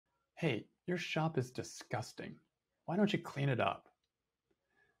"Hey, your shop is disgusting. Why don't you clean it up?"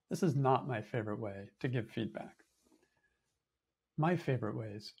 This is not my favorite way to give feedback. My favorite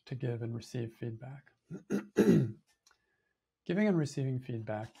ways to give and receive feedback. Giving and receiving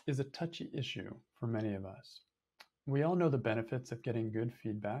feedback is a touchy issue for many of us. We all know the benefits of getting good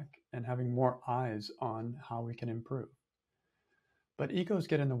feedback and having more eyes on how we can improve. But egos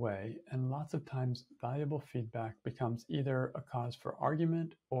get in the way, and lots of times valuable feedback becomes either a cause for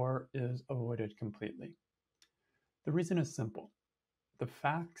argument or is avoided completely. The reason is simple. The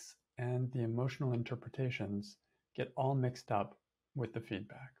facts and the emotional interpretations get all mixed up with the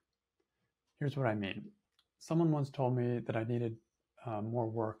feedback. Here's what I mean. Someone once told me that I needed more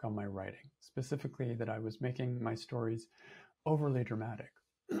work on my writing, specifically that I was making my stories overly dramatic.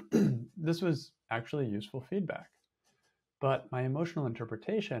 This was actually useful feedback. But my emotional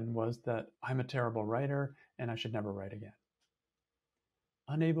interpretation was that I'm a terrible writer and I should never write again.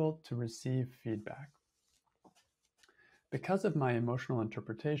 Unable to receive feedback. Because of my emotional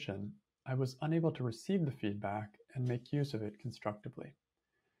interpretation, I was unable to receive the feedback and make use of it constructively.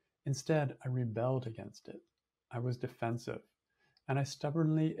 Instead, I rebelled against it. I was defensive, and I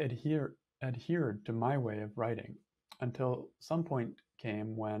stubbornly adhered to my way of writing until some point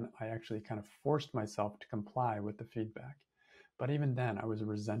came when I actually kind of forced myself to comply with the feedback. But even then, I was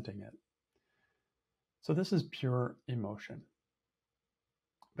resenting it. So this is pure emotion.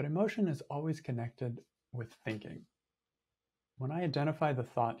 But emotion is always connected with thinking. When I identify the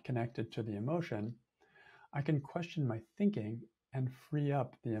thought connected to the emotion, I can question my thinking and free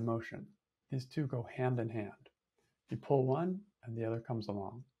up the emotion. These two go hand in hand. You pull one and the other comes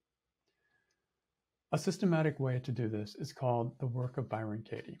along. A systematic way to do this is called the Work of Byron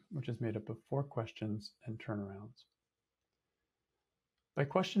Katie, which is made up of 4 questions and turnarounds. By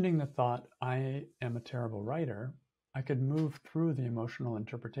questioning the thought, "I am a terrible writer," I could move through the emotional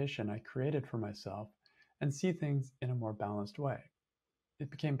interpretation I created for myself and see things in a more balanced way. It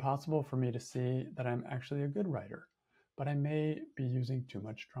became possible for me to see that I'm actually a good writer, but I may be using too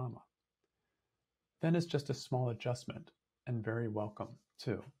much drama. Then it's just a small adjustment, and very welcome,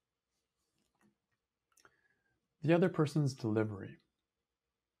 too. The other person's delivery.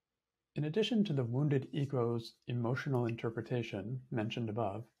 In addition to the wounded ego's emotional interpretation mentioned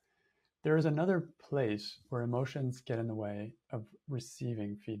above, there is another place where emotions get in the way of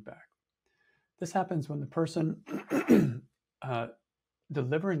receiving feedback. This happens when the person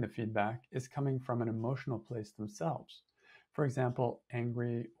delivering the feedback is coming from an emotional place themselves. For example,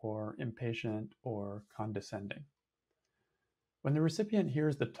 angry or impatient or condescending. When the recipient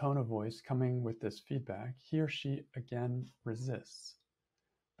hears the tone of voice coming with this feedback, he or she again resists.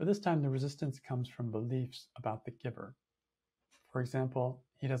 But this time the resistance comes from beliefs about the giver. For example,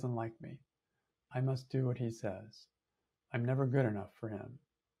 "He doesn't like me. I must do what he says. I'm never good enough for him,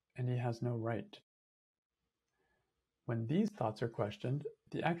 and he has no right." When these thoughts are questioned,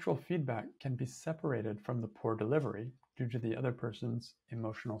 the actual feedback can be separated from the poor delivery due to the other person's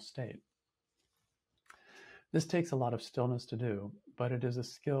emotional state. This takes a lot of stillness to do, but it is a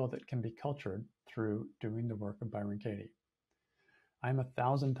skill that can be cultured through doing the Work of Byron Katie. I'm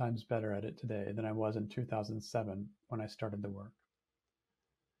 1,000 times better at it today than I was in 2007 when I started the work.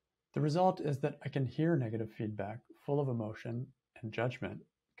 The result is that I can hear negative feedback full of emotion and judgment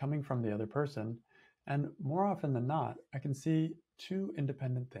coming from the other person, and more often than not, I can see 2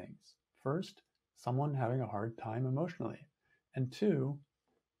 independent things. First, someone having a hard time emotionally, and 2,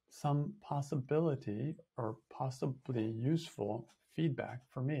 some possibility or possibly useful feedback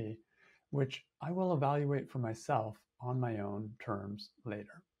for me, which I will evaluate for myself on my own terms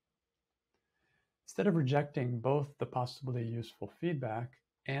later. Instead of rejecting both the possibly useful feedback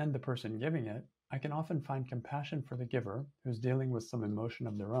and the person giving it, I can often find compassion for the giver who's dealing with some emotion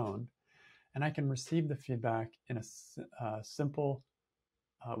of their own, and I can receive the feedback in a simple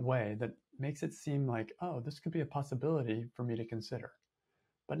way that makes it seem like, oh, this could be a possibility for me to consider,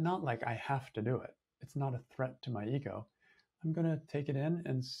 but not like I have to do it. It's not a threat to my ego. I'm going to take it in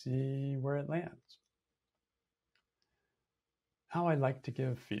and see where it lands. How I like to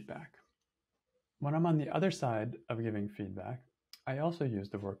give feedback. When I'm on the other side of giving feedback, I also use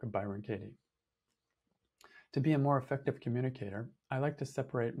the Work of Byron Katie. To be a more effective communicator, I like to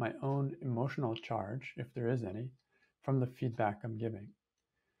separate my own emotional charge, if there is any, from the feedback I'm giving.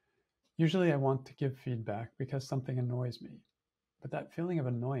 Usually I want to give feedback because something annoys me, but that feeling of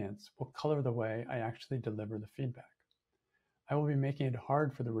annoyance will color the way I actually deliver the feedback. I will be making it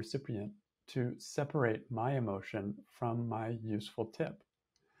hard for the recipient to separate my emotion from my useful tip.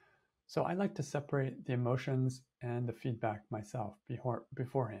 So I like to separate the emotions and the feedback myself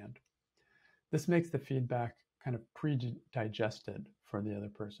beforehand. This makes the feedback kind of pre-digested for the other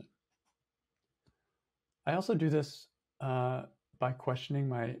person. I also do this by questioning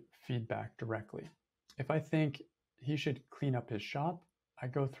my feedback directly. If I think he should clean up his shop, I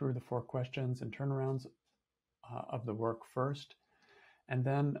go through the 4 questions and turnarounds of the work first, and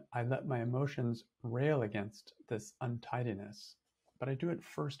then I let my emotions rail against this untidiness, but I do it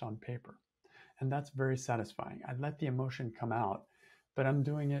first on paper. And that's very satisfying. I let the emotion come out, but I'm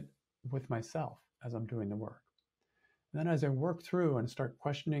doing it with myself as I'm doing the work. And then as I work through and start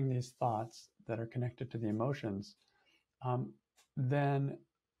questioning these thoughts that are connected to the emotions, then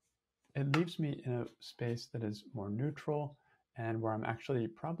it leaves me in a space that is more neutral and where I'm actually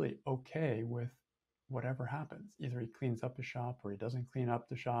probably okay with whatever happens. Either he cleans up his shop or he doesn't clean up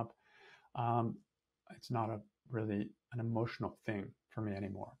the shop. It's not really an emotional thing for me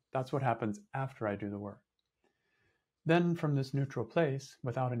anymore. That's what happens after I do the work. Then from this neutral place,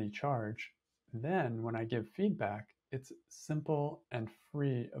 without any charge, then when I give feedback, it's simple and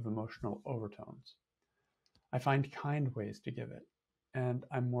free of emotional overtones. I find kind ways to give it, and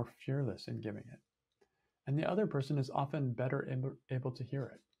I'm more fearless in giving it. And the other person is often better able to hear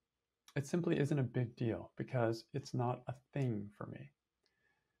it. It simply isn't a big deal because it's not a thing for me.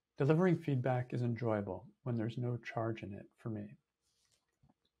 Delivering feedback is enjoyable when there's no charge in it for me.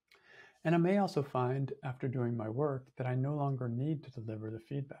 And I may also find after doing my work that I no longer need to deliver the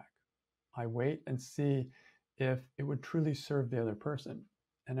feedback. I wait and see if it would truly serve the other person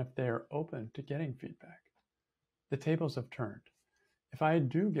and if they are open to getting feedback. The tables have turned. If I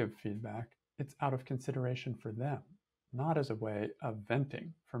do give feedback, it's out of consideration for them, not as a way of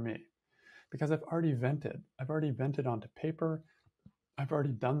venting for me. Because I've already vented. I've already vented onto paper. I've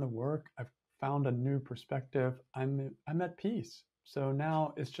already done the work. I've found a new perspective. I'm at peace. So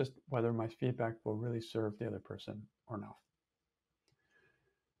now it's just whether my feedback will really serve the other person or not.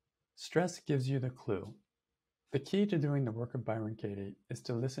 Stress gives you the clue. The key to doing the work of Byron Katie is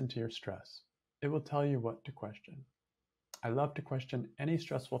to listen to your stress. It will tell you what to question. I love to question any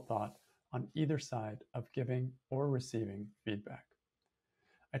stressful thought on either side of giving or receiving feedback.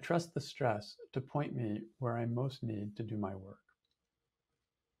 I trust the stress to point me where I most need to do my work.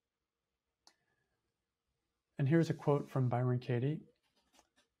 And here's a quote from Byron Katie.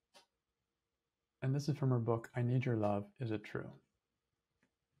 And this is from her book, I Need Your Love, Is It True?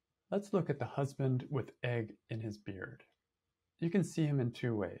 Let's look at the husband with egg in his beard. You can see him in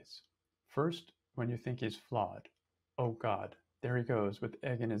 2 ways. First, when you think he's flawed. Oh God, there he goes with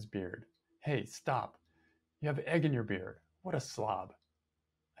egg in his beard. Hey, stop. You have egg in your beard. What a slob.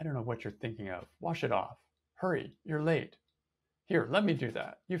 I don't know what you're thinking of. Wash it off. Hurry, you're late. Here, let me do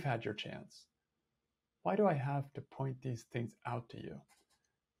that. You've had your chance. Why do I have to point these things out to you?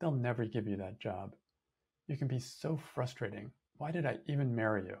 They'll never give you that job. You can be so frustrating. Why did I even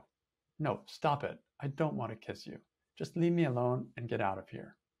marry you? No, stop it. I don't want to kiss you. Just leave me alone and get out of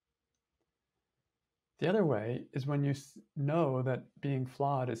here. The other way is when you know that being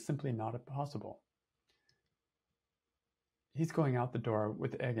flawed is simply not possible. He's going out the door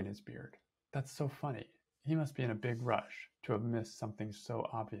with egg in his beard. That's so funny. He must be in a big rush to have missed something so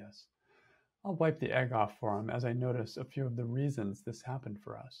obvious. I'll wipe the egg off for him as I notice a few of the reasons this happened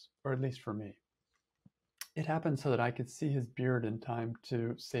for us, or at least for me. It happened so that I could see his beard in time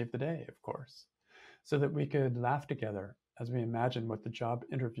to save the day, of course, so that we could laugh together as we imagined what the job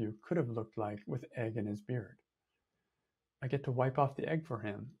interview could have looked like with egg in his beard. I get to wipe off the egg for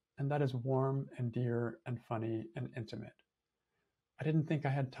him, and that is warm and dear and funny and intimate. I didn't think I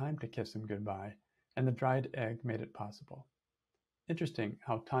had time to kiss him goodbye, and the dried egg made it possible. Interesting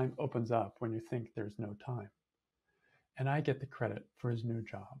how time opens up when you think there's no time. And I get the credit for his new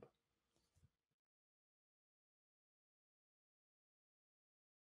job.